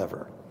find that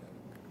lever.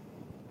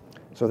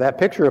 So that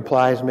picture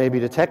applies maybe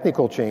to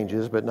technical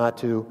changes, but not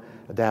to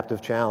adaptive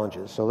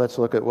challenges. So let's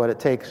look at what it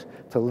takes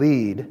to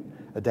lead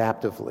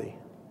adaptively.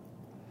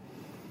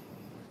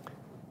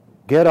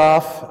 Get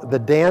off the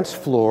dance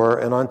floor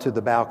and onto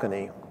the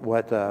balcony.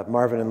 What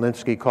Marvin and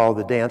Linsky call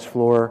the dance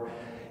floor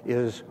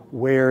is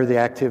where the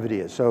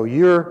activity is. So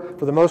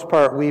for the most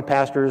part, we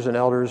pastors and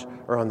elders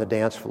are on the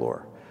dance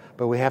floor.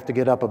 But we have to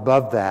get up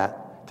above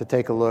that to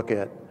take a look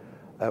at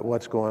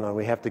what's going on.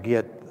 We have to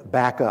get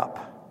back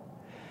up.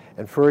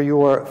 And for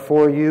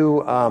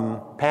you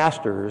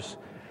pastors,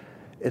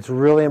 it's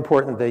really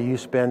important that you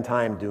spend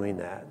time doing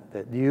that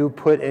you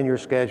put in your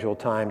schedule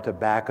time to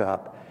back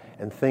up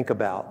and think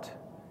about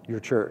your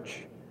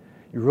church.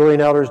 You ruling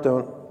elders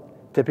don't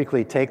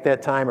typically take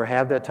that time or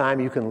have that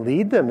time. You can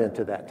lead them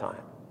into that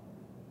time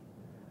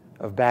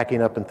of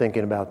backing up and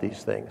thinking about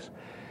these things.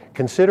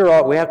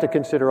 We have to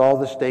consider all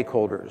the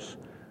stakeholders.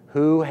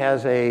 Who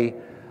has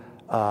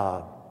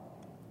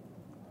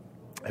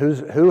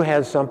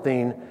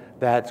something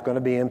that's going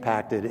to be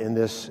impacted in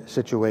this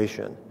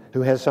situation?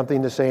 Who has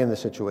something to say in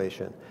this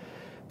situation?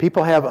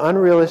 People have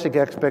unrealistic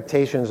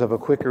expectations of a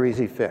quick or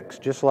easy fix,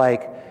 just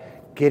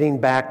like getting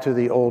back to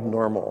the old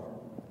normal.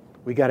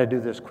 We got to do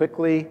this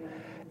quickly,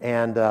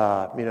 and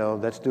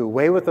let's do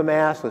away with the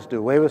mask. Let's do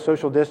away with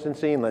social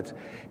distancing. Let's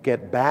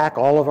get back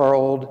all of our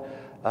old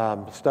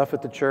stuff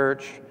at the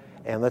church,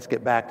 and let's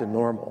get back to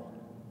normal,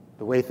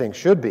 the way things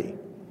should be.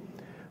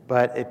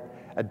 But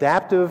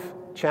adaptive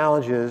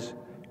challenges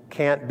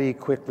can't be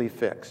quickly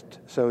fixed.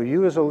 So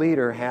you as a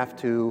leader have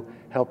to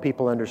help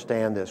people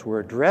understand this.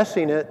 We're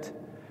addressing it.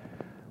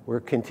 We're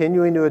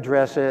continuing to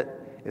address it.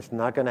 It's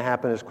not going to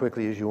happen as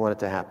quickly as you want it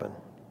to happen.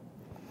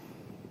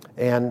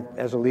 And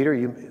as a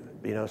leader,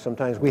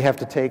 sometimes we have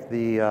to take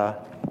the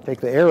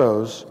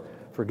arrows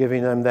for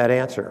giving them that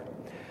answer.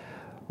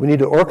 We need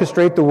to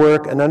orchestrate the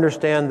work and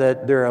understand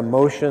that there are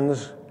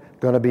emotions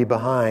going to be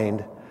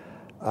behind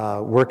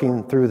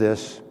working through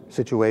this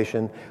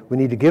situation. We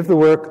need to give the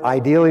work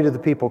ideally to the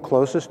people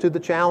closest to the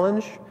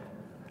challenge.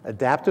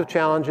 Adaptive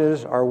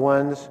challenges are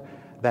ones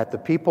that the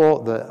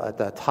people at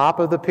the top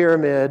of the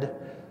pyramid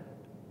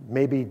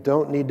maybe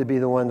don't need to be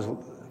the ones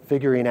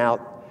figuring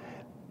out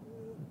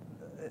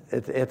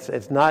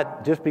It's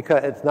not just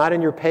because it's not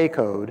in your pay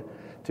code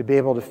to be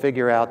able to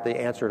figure out the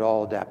answer to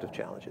all adaptive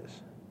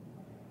challenges.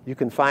 You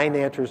can find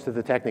answers to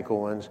the technical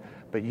ones,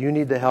 but you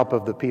need the help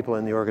of the people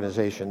in the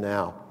organization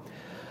now.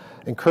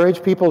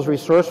 Encourage people's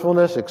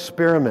resourcefulness,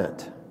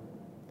 experiment.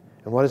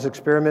 And what does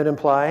experiment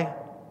imply?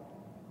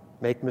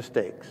 Make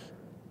mistakes.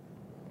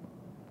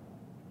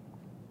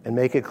 And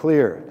make it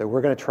clear that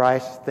we're going to try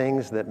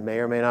things that may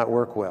or may not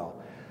work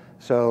well.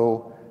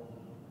 So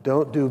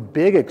don't do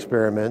big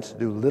experiments,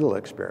 do little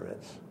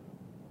experiments.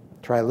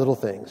 Try little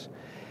things.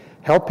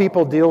 Help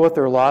people deal with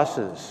their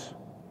losses.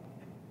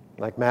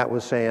 Like Matt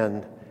was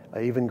saying,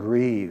 even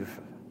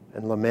grieve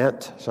and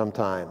lament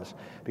sometimes.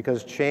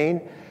 Because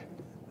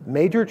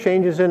major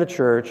changes in a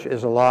church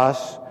is a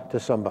loss to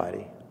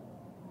somebody.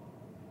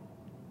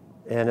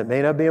 And it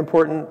may not be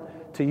important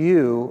to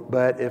you,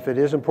 but if it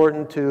is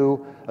important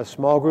to a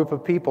small group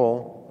of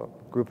people,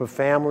 a group of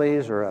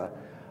families, or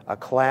a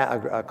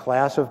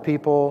class of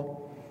people,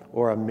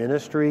 or a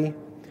ministry,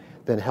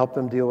 then help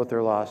them deal with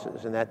their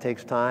losses. And that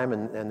takes time,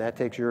 and that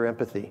takes your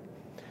empathy.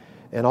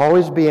 And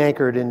always be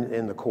anchored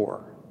in the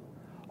core.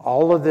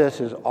 All of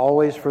this is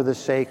always for the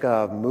sake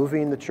of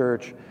moving the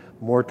church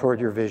more toward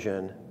your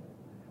vision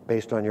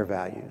based on your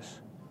values.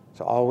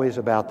 It's always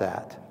about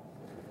that.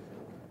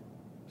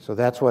 So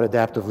that's what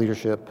adaptive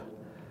leadership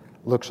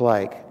looks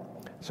like.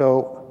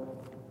 So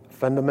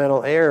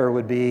fundamental error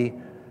would be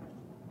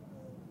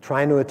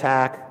trying to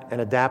attack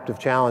an adaptive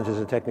challenge as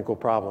a technical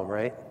problem,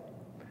 right?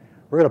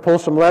 We're going to pull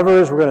some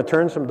levers, we're going to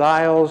turn some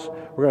dials,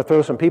 we're going to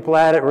throw some people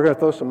at it, we're going to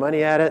throw some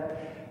money at it,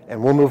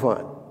 and we'll move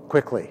on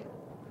quickly.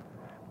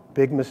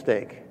 Big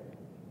mistake.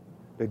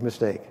 Big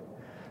mistake.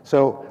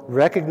 So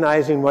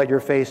recognizing what you're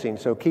facing.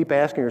 So keep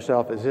asking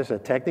yourself, is this a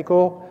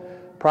technical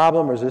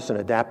problem or is this an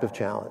adaptive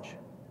challenge?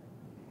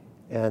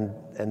 And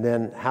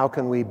then how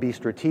can we be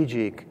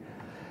strategic?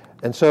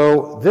 And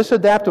so this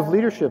adaptive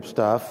leadership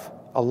stuff,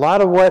 a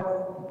lot of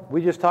what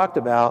we just talked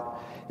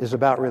about is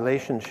about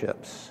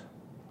relationships.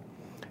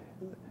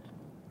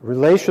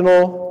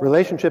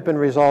 Relationship and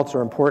results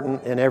are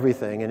important in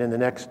everything. And in the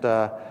next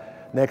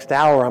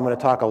hour, I'm going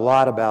to talk a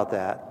lot about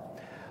that.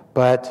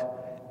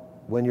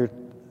 But when you're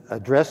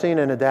addressing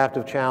an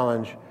adaptive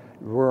challenge,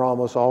 we're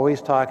almost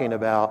always talking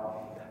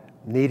about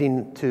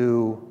needing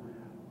to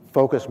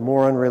focus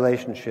more on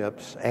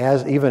relationships,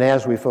 even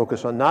as we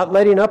focus on not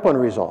letting up on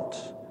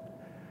results,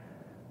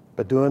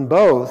 but doing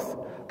both,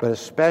 but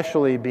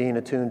especially being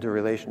attuned to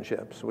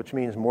relationships, which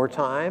means more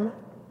time,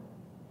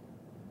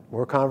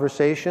 more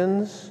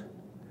conversations,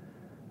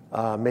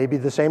 maybe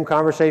the same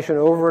conversation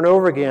over and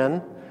over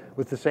again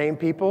with the same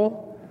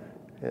people,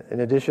 in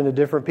addition to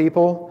different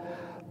people,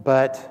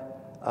 but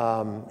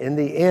in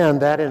the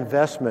end, that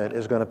investment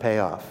is going to pay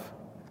off.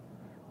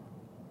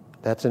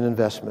 That's an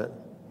investment.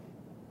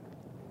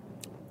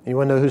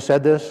 Anyone know who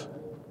said this?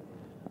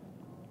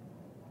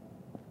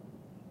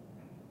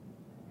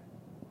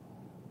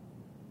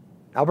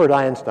 Albert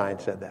Einstein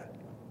said that.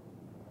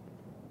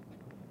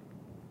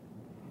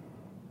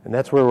 And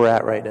that's where we're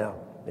at right now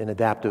in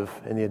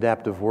the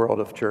adaptive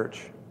world of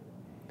church.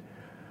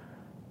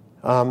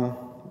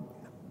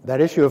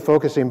 That issue of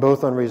focusing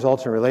both on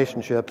results and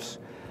relationships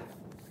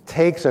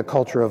takes a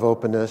culture of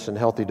openness and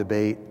healthy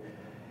debate.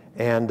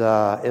 And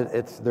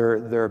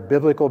there are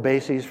biblical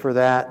bases for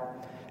that,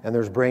 and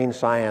there's brain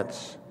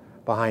science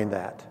behind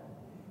that.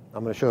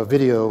 I'm going to show a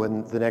video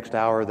in the next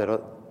hour that'll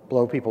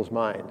blow people's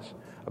minds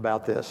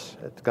about this.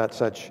 It's got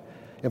such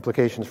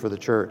implications for the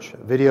church. A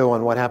video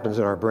on what happens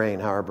in our brain,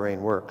 how our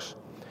brain works.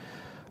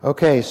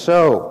 Okay,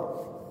 so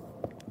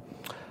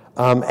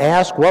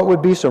ask what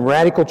would be some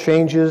radical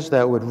changes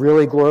that would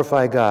really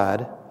glorify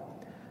God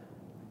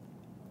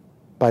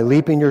by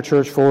leaping your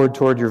church forward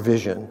toward your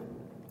vision.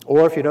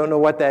 Or if you don't know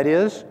what that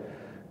is,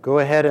 go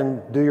ahead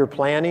and do your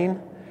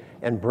planning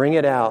and bring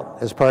it out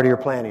as part of your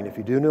planning. If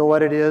you do know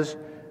what it is,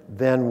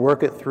 then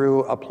work it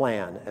through a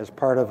plan as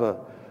part of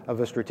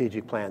a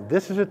strategic plan.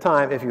 This is a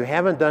time, if you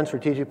haven't done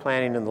strategic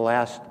planning in the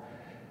last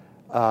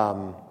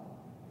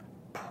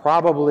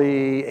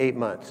probably 8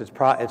 months,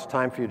 it's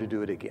time for you to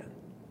do it again,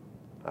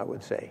 I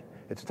would say.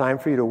 It's time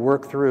for you to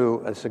work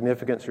through a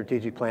significant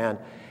strategic plan,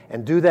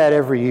 and do that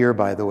every year,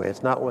 by the way.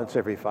 It's not once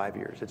every 5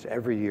 years. It's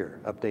every year.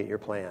 Update your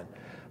plan.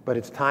 But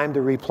it's time to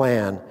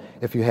replan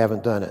if you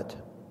haven't done it.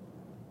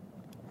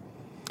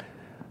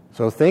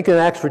 So think and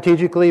act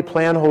strategically,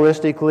 plan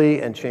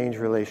holistically, and change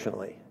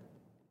relationally.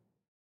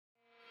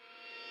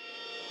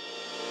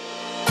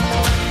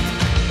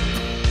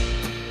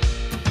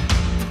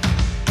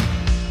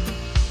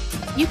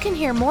 You can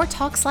hear more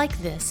talks like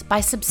this by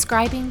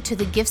subscribing to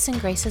the Gifts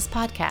and Graces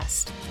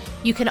podcast.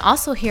 You can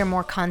also hear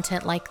more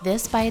content like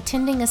this by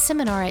attending a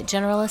seminar at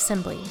General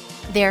Assembly.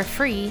 They are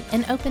free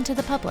and open to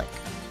the public.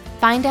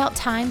 Find out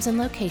times and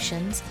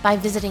locations by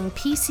visiting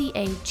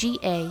pcaga.org.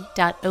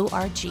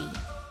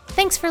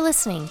 Thanks for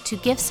listening to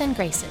Gifts and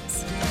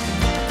Graces.